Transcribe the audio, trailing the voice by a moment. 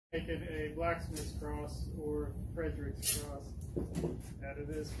Making a blacksmith's cross or Frederick's cross out of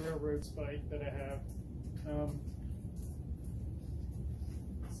this railroad spike that I have.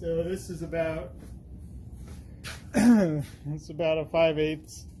 So this is about it's about a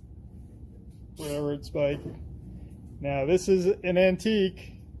 5/8 railroad spike. Now this is an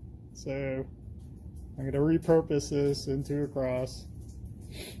antique, so I'm going to repurpose this into a cross.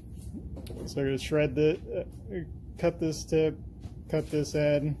 So I'm going to shred the, cut this tip, cut this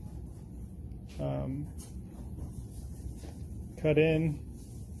end, cut in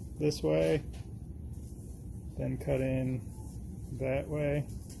this way, then cut in that way,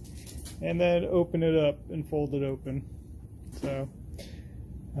 and then open it up and fold it open. So,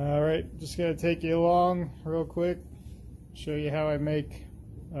 alright, just going to take you along real quick, show you how I make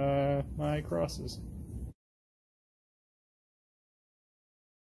my crosses.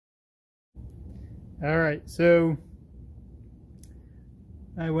 Alright, so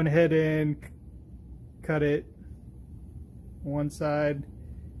I went ahead and cut it one side,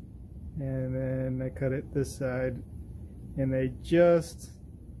 and then I cut it this side, and they just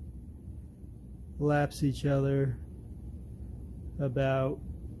lapse each other about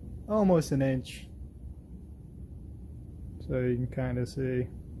almost an inch, so you can kind of see.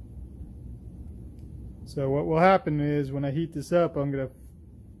 So what will happen is when I heat this up, I'm gonna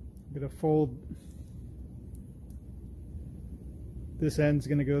fold. This end's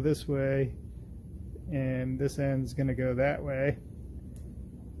going to go this way, and this end's going to go that way.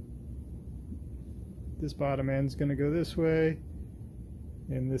 This bottom end's going to go this way,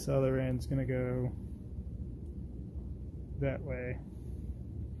 and this other end's going to go that way.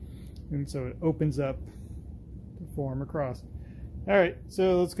 And so it opens up to form a cross. Alright,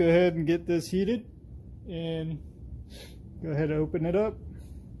 so let's go ahead and get this heated, and go ahead and open it up.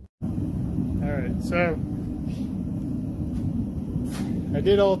 Alright, so I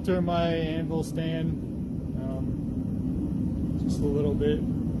did alter my anvil stand just a little bit.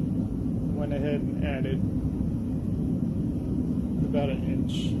 Went ahead and added about an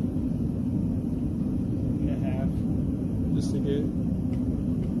inch and a half just to get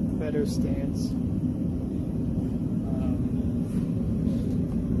better stance.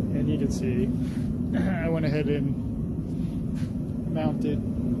 And you can see I went ahead and mounted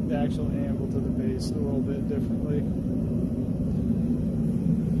the actual anvil to the base a little bit differently.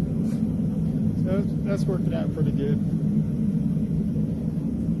 So that's working out pretty good.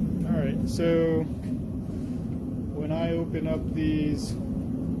 Alright, so when I open up these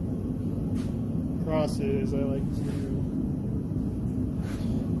crosses, I like to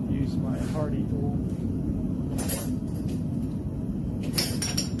use my Hardy tool.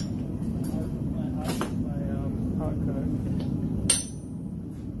 My hot cut.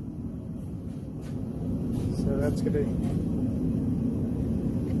 So that's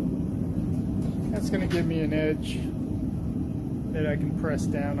going to give me an edge that I can press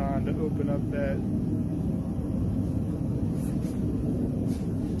down on to open up that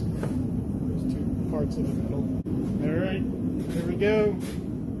those two parts of the middle. Alright, there we go.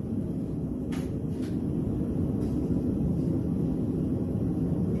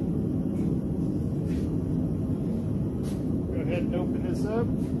 Go ahead and open this up.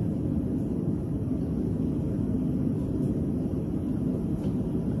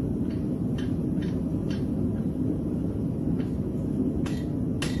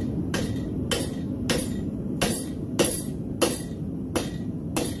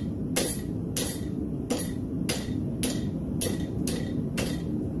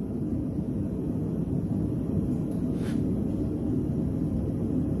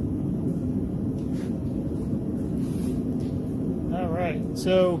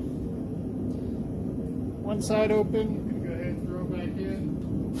 So, one side open, I'm going to go ahead and throw it back in,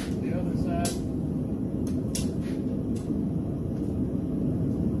 the other side.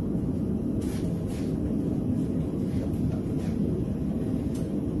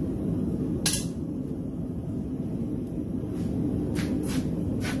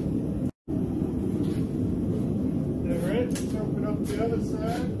 Alright, let's open up the other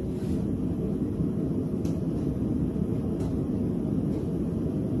side.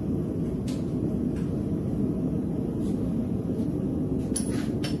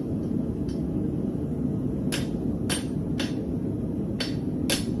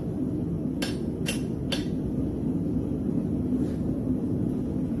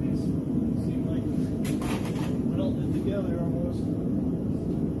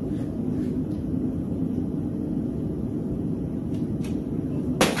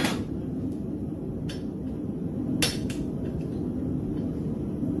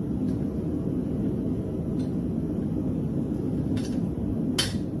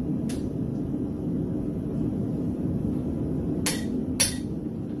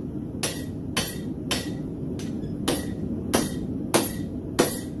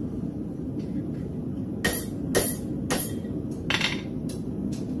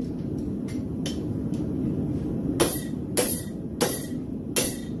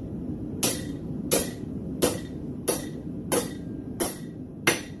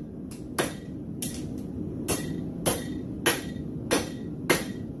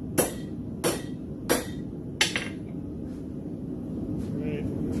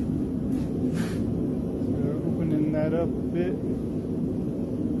 bit.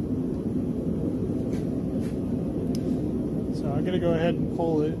 So I'm going to go ahead and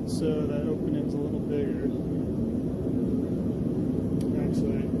pull it so that opening's a little bigger.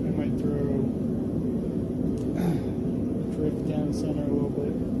 Actually, I might throw drift down center a little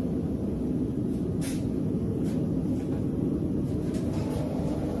bit.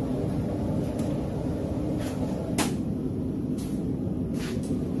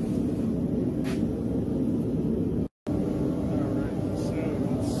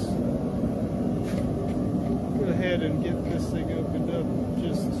 And get this thing opened up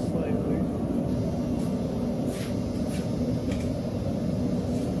just slightly.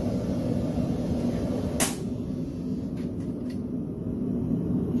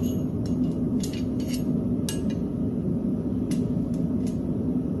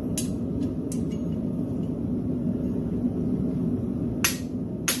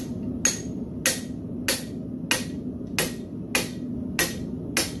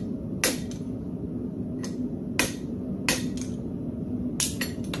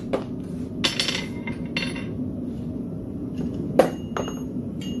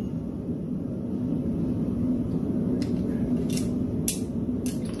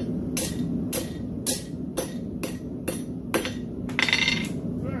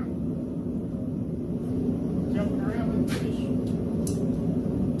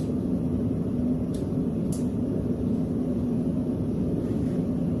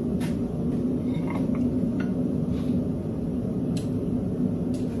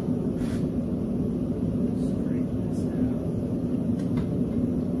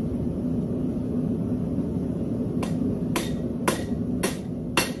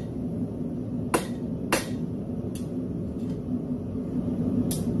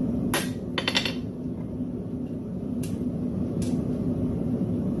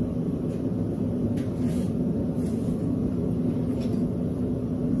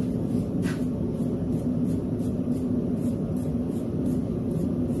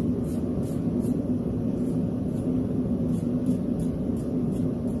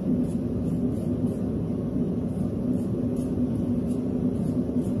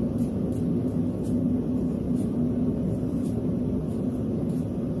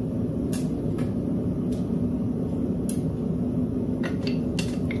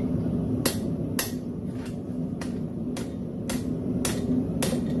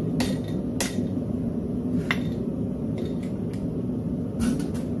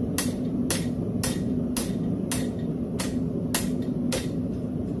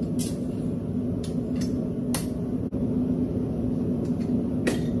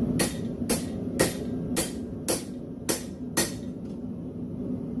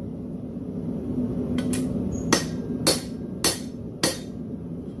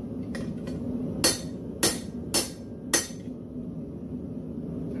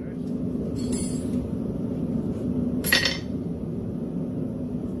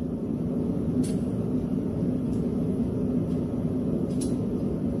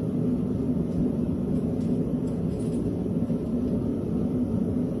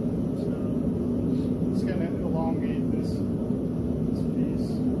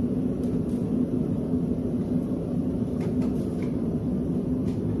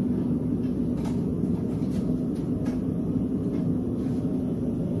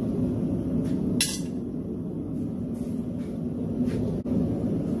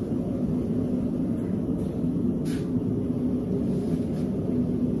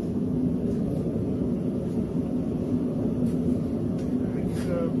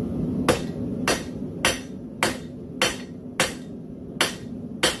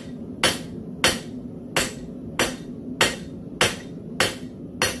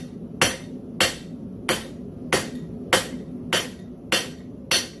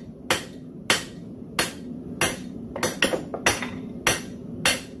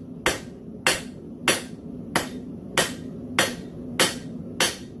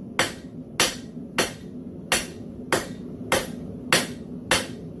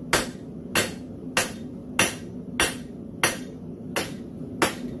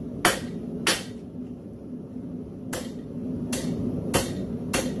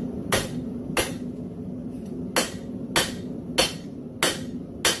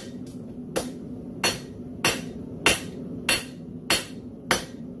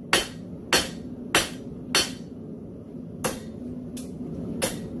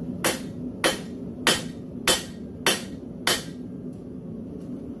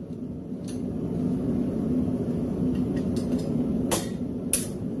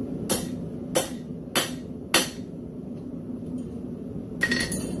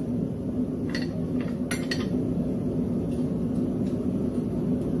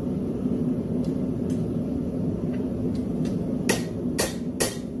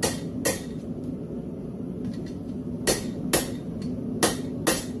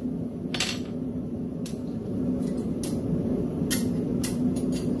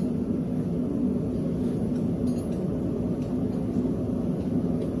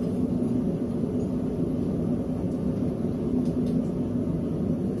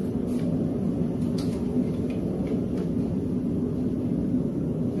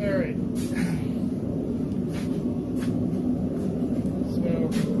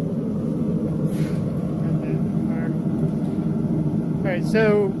 Alright,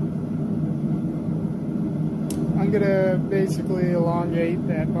 so I'm gonna basically elongate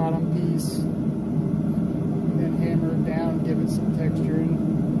that bottom piece and then hammer it down, give it some texturing.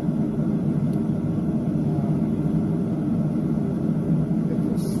 If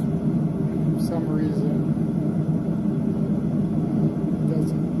for some reason it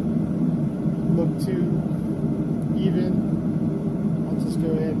doesn't look too even, I'll just go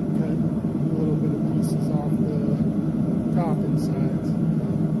ahead and cut a little bit of pieces off the top and sides.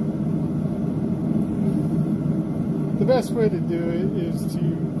 The best way to do it is to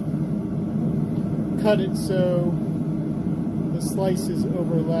cut it so the slices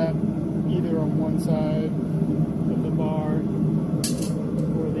overlap either on one side of the bar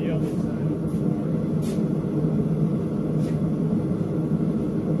or the other side of the bar.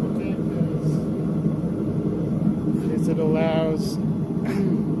 What that does is it allows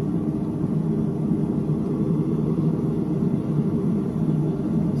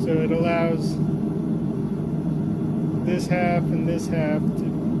this half and this half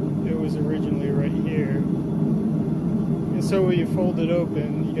to, it was originally right here. And so when you fold it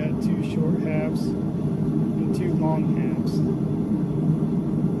open, you got two short halves and two long halves.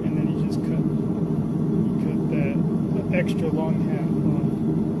 And then you just cut that extra long half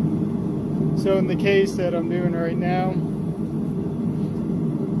off. So in the case that I'm doing right now,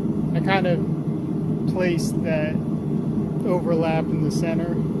 I kind of placed that overlap in the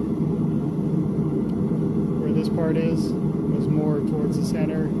center. This part was more towards the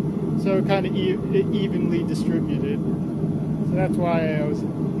center, so it kind of evenly distributed. So that's why I was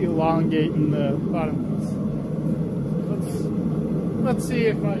elongating the bottom piece. Let's see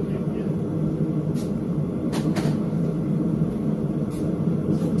if I can get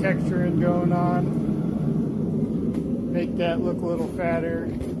some texturing going on. Make that look a little fatter.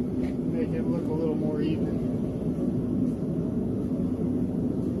 Make it look a little more even.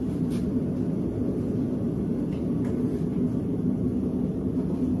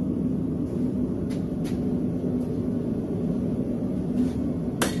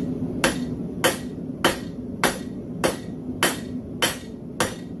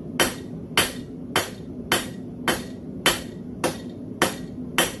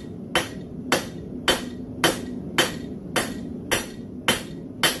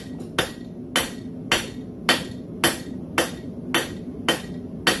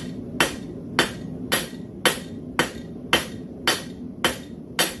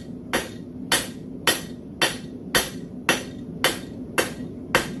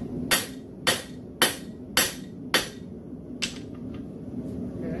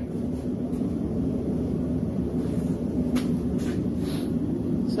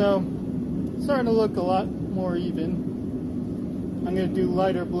 So, starting to look a lot more even. I'm going to do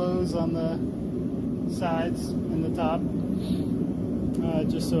lighter blows on the sides and the top,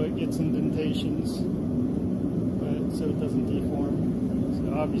 just so it gets indentations, but so it doesn't deform.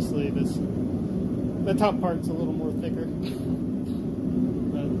 So obviously the top part's a little more thicker.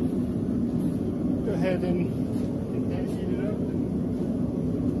 But go ahead and get that heated up.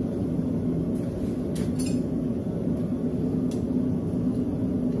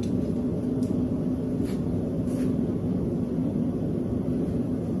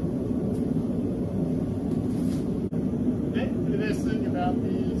 The best thing about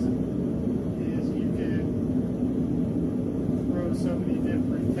these is you can throw so many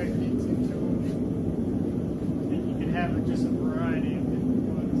different techniques into them, and you can have just a variety of different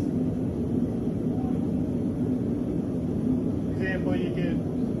ones. For example, you could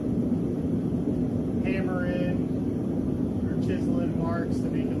hammer in or chisel in marks to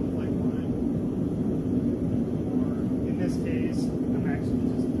make it look like wood. Or in this case, I'm actually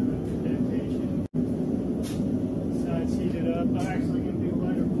just doing indentation. Sides heated up. I'm actually going to do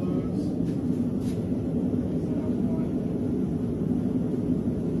lighter blows.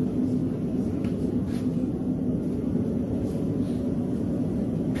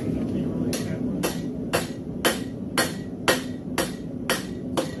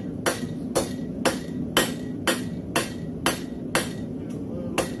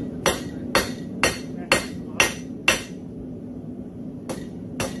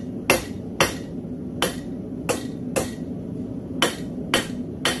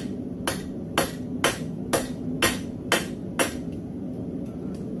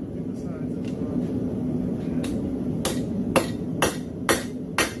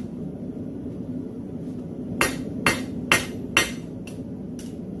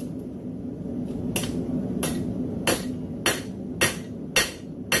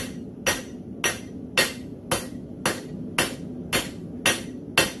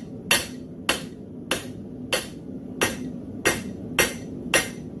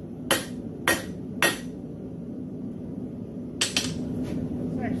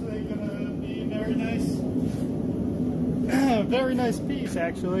 very nice piece,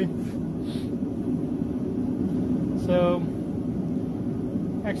 actually. So,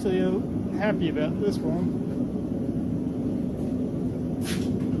 actually, I'm happy about this one.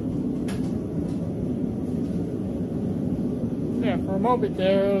 Yeah, for a moment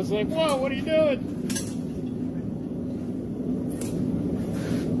there, I was like, whoa, what are you doing?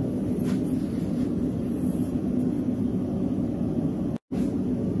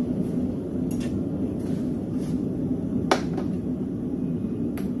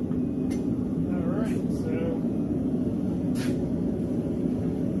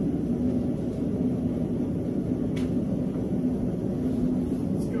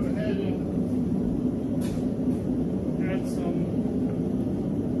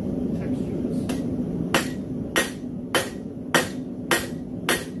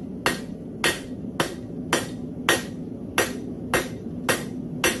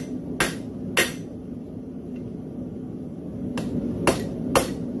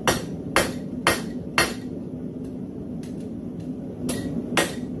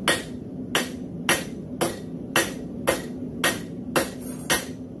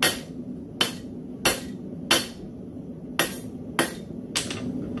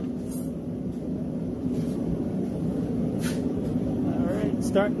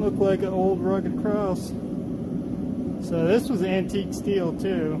 Starting to look like an old rugged cross. So this was antique steel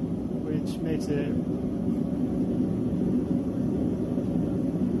too, which makes it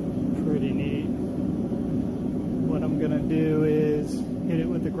pretty neat. What I'm gonna do is hit it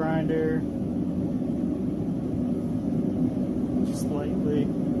with the grinder just lightly,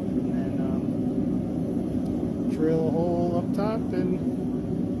 and then drill a hole up top,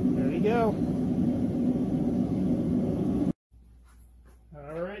 and there you go.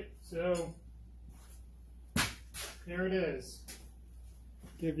 So, there it is.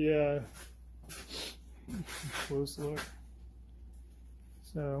 Give you a close look.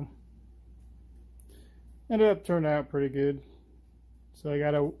 So, ended up turning out pretty good. So I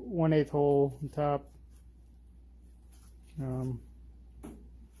got a 1/8 hole on top.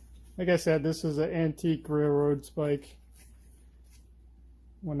 Like I said, this is an antique railroad spike.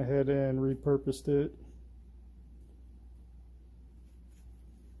 Went ahead and repurposed it.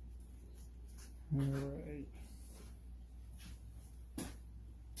 Alright.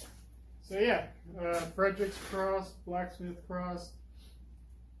 So yeah, Frederick's cross, blacksmith cross.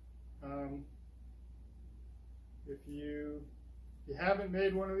 If you haven't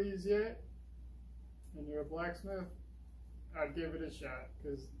made one of these yet, and you're a blacksmith, I'd give it a shot,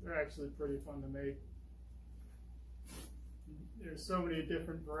 because they're actually pretty fun to make. There's so many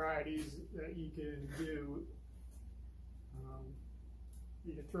different varieties that you can do.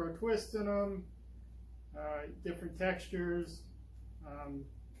 You can throw twists in them. Different textures.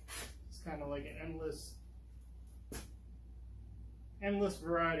 It's kind of like an endless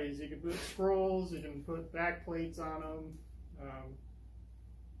varieties. You can put scrolls, you can put back plates on them.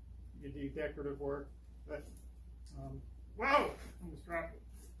 You can do decorative work. But whoa! Almost dropped it.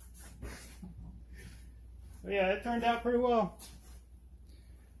 But yeah, it turned out pretty well.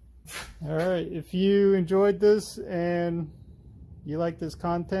 Alright, if you enjoyed this and you like this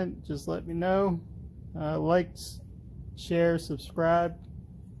content, just let me know. Like, share, subscribe,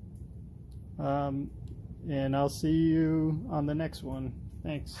 and I'll see you on the next one.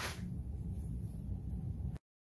 Thanks.